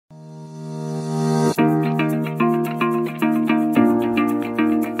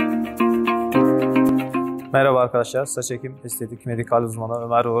Merhaba arkadaşlar, Saç Ekim Estetik Medikal Uzmanı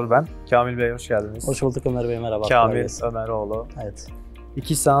Ömer Uğur ben. Kamil Bey hoş geldiniz. Hoş bulduk Ömer Bey, merhaba. Kamil, Ömeroğlu. Evet.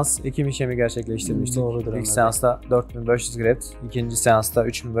 2 seans ekim işlemi gerçekleştirmiştik. Doğrudur. İlk seansta 4500 gret, ikinci seansta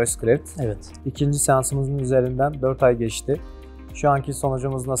 3500 gret. Evet. İkinci seansımızın üzerinden 4 ay geçti. Şu anki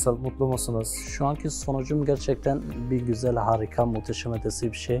sonucumuz nasıl? Mutlu musunuz? Şu anki sonucum gerçekten bir güzel, harika, muhteşem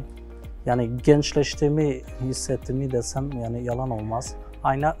ötesi bir şey. Yani gençleştiğimi hissettiğimi desem yani yalan olmaz.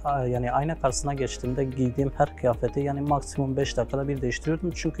 Ayna karşısına geçtiğimde giydiğim her kıyafeti yani maksimum 5 dakikada bir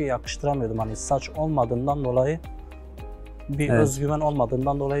değiştiriyordum çünkü yakıştıramıyordum. Hani saç olmadığından dolayı özgüven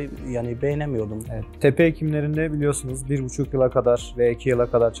olmadığından dolayı yani beğenemiyordum. Evet. Tepe ekimlerinde biliyorsunuz 1,5 yıla kadar ve 2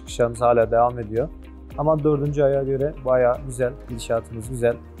 yıla kadar çıkışlarımız hala devam ediyor. Ama 4. aya göre bayağı güzel, gidişatımız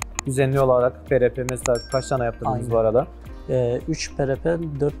güzel. Düzenli olarak PRP, mezoterapi kaç tane yaptınız Aynen. bu arada? 3 PRP,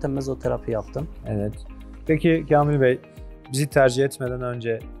 4 de mezoterapi yaptım. Evet. Peki Kamil Bey, bizi tercih etmeden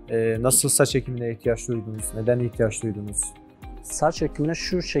önce nasıl saç ekimine ihtiyaç duydunuz? Neden ihtiyaç duydunuz? Saç ekimine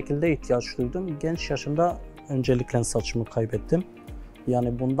şu şekilde ihtiyaç duydum. Genç yaşımda öncelikle saçımı kaybettim.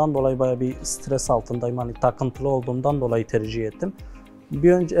 Yani bundan dolayı bayağı bir stres altındayım. Hani takıntılı olduğumdan dolayı tercih ettim.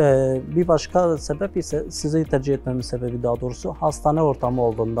 Bir başka sebep ise sizi tercih etmemin sebebi daha doğrusu hastane ortamı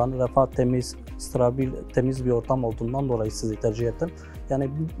olduğundan, refah temiz, stabil, temiz bir ortam olduğundan dolayı sizi tercih ettim. Yani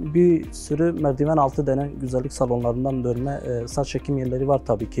bir sürü merdiven altı denen güzellik salonlarından dönme saç ekim yerleri var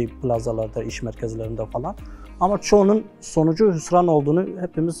tabii ki plazalarda, iş merkezlerinde falan. Ama çoğunun sonucu hüsran olduğunu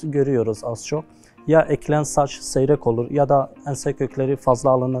hepimiz görüyoruz az çok. Ya ekilen saç seyrek olur ya da ense kökleri fazla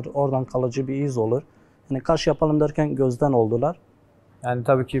alınır, oradan kalıcı bir iz olur. Yani kaş yapalım derken gözden oldular. Yani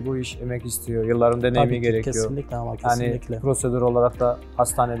tabii ki bu iş emek istiyor, yılların deneyimi gerekiyor. Kesinlikle ama kesinlikle. Yani prosedür olarak da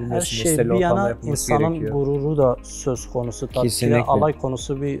hastane biliyorsunuz, her şey steli bir yana yapılması insanın gerekiyor. gururu da söz konusu. Tabii Kesinlikle. ki alay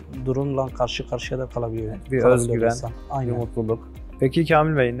konusu bir durumla karşı karşıya da kalabiliyor. Bir özgüven, bir mutluluk. Peki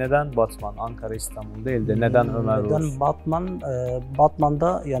Kamil Bey, neden Batman, Ankara, İstanbul değil de neden Ömer Uğur? Neden Batman?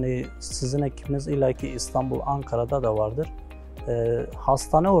 Batman'da yani sizin ekibiniz illaki İstanbul, Ankara'da da vardır.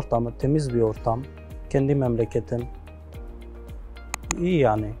 Hastane ortamı, temiz bir ortam, kendi memleketim. İyi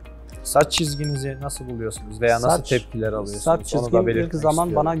yani. Saç çizginizi nasıl buluyorsunuz veya nasıl tepkiler alıyorsunuz? Saç çizgim ilk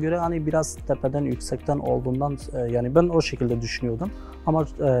zaman bana göre hani biraz tepeden yüksekten olduğundan yani ben o şekilde düşünüyordum. Ama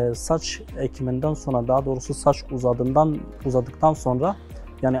saç ekiminden sonra daha doğrusu saç uzadıktan sonra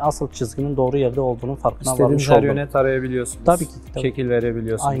yani asıl çizginin doğru yerde olduğunu farkına varmış oldum. İstediğiniz her yöne tarayabiliyorsunuz. Tabii ki. Şekil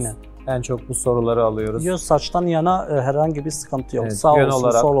verebiliyorsunuz. Aynen. En çok bu soruları alıyoruz. Yok, saçtan yana herhangi bir sıkıntı yok. Evet, sağ olsun,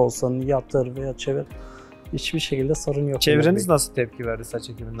 sol olsun, yatır veya çevir. Hiçbir şekilde sorun yok. Çevreniz nasıl tepki verdi saç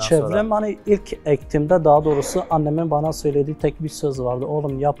ekiminden sonra? Çevrem hani ilk ektiğimde daha doğrusu annemin bana söylediği tek bir söz vardı.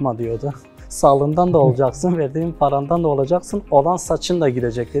 Oğlum yapma diyordu. Sağlığından da olacaksın, verdiğin parandan da olacaksın. Olan saçın da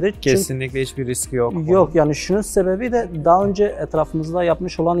gidecek dedi. Kesinlikle hiçbir riski yok. Yok yani şunun sebebi de daha önce etrafımızda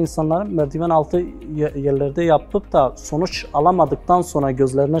yapmış olan insanların merdiven altı yerlerde yapıp da sonuç alamadıktan sonra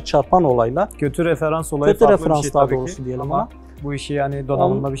gözlerine çarpan olaylar. Kötü referans olayı farklı bir şey daha tabii doğrusu ki. diyelim ama bu işi yani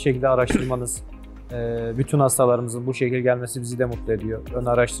donanımla bir şekilde araştırmanız, bütün hastalarımızın bu şekilde gelmesi bizi de mutlu ediyor. Ön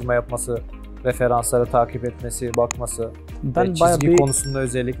araştırma yapması, referansları takip etmesi, bakması. Ben çizgi konusunda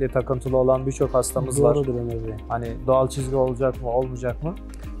özellikle takıntılı olan birçok hastamız var. Hani doğal çizgi olacak mı, olmayacak mı?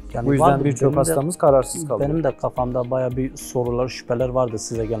 Yani bu yüzden birçok hastamız kararsız kalıyor. Benim de kafamda bayağı bir sorular, şüpheler vardı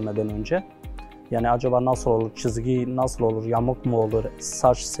size gelmeden önce. Yani acaba nasıl olur, çizgi nasıl olur, yamuk mu olur,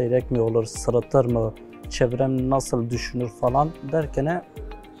 saç seyrek mi olur, sırıtır mı, çevrem nasıl düşünür falan derken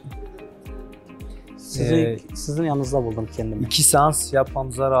sizin yanınızda buldum kendimi. 2 seans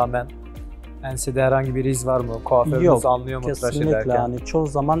yapmamıza rağmen ensede herhangi bir iz var mı? Kuaförünüz anlıyor mu tıraş ederken? Kesinlikle yani çoğu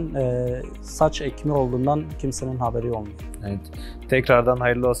zaman saç ekimi olduğundan kimsenin haberi olmuyor. Evet. Tekrardan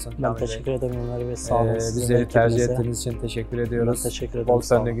hayırlı olsun. Ben teşekkür ederim Ömer Bey. Sağ olun. Bizleri tercih ettiğiniz için teşekkür ediyoruz. Ben teşekkür ederim. Bol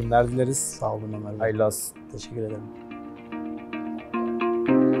sönde günler dileriz. Sağ olun Ömer Bey. Hayırlı olsun. Teşekkür ederim.